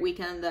 really great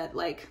weekend that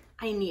like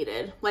I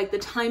needed. Like, the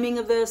timing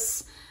of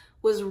this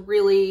was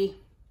really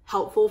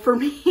helpful for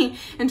me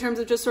in terms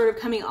of just sort of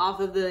coming off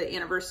of the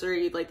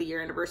anniversary, like the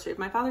year anniversary of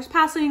my father's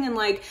passing. And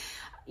like,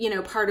 you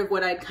know, part of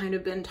what I'd kind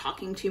of been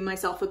talking to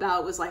myself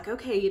about was like,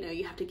 okay, you know,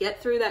 you have to get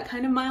through that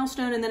kind of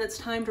milestone, and then it's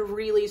time to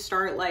really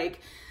start like,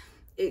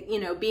 you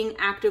know, being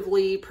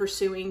actively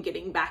pursuing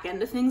getting back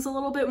into things a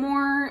little bit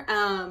more.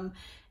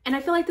 And I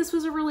feel like this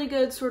was a really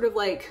good sort of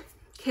like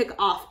kick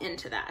off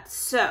into that.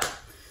 So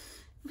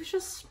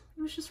it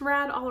was just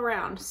rad all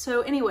around.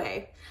 So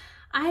anyway,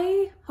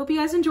 I hope you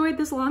guys enjoyed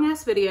this long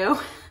ass video.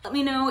 Let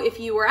me know if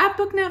you were at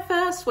BookNet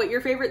Fest, what your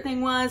favorite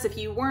thing was. If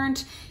you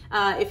weren't,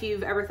 if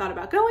you've ever thought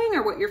about going,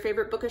 or what your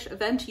favorite bookish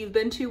event you've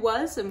been to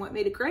was and what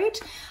made it great.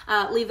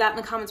 Leave that in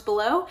the comments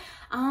below.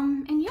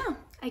 And yeah,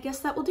 I guess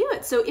that will do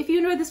it. So if you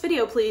enjoyed this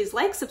video, please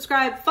like,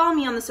 subscribe, follow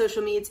me on the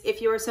social medias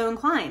if you are so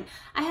inclined.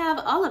 I have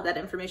all of that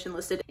information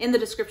listed in the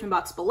description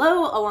box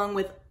below, along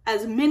with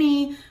as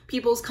many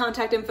people's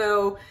contact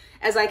info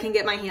as I can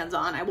get my hands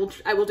on. I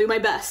will do my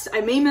best. I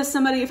may miss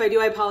somebody. If I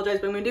do, I apologize,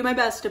 but I'm gonna do my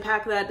best to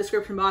pack that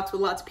description box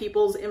with lots of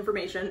people's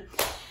information.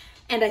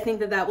 And I think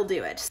that that will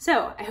do it.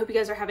 So I hope you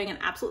guys are having an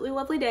absolutely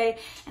lovely day,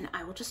 and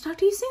I will just talk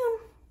to you soon.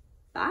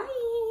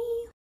 Bye.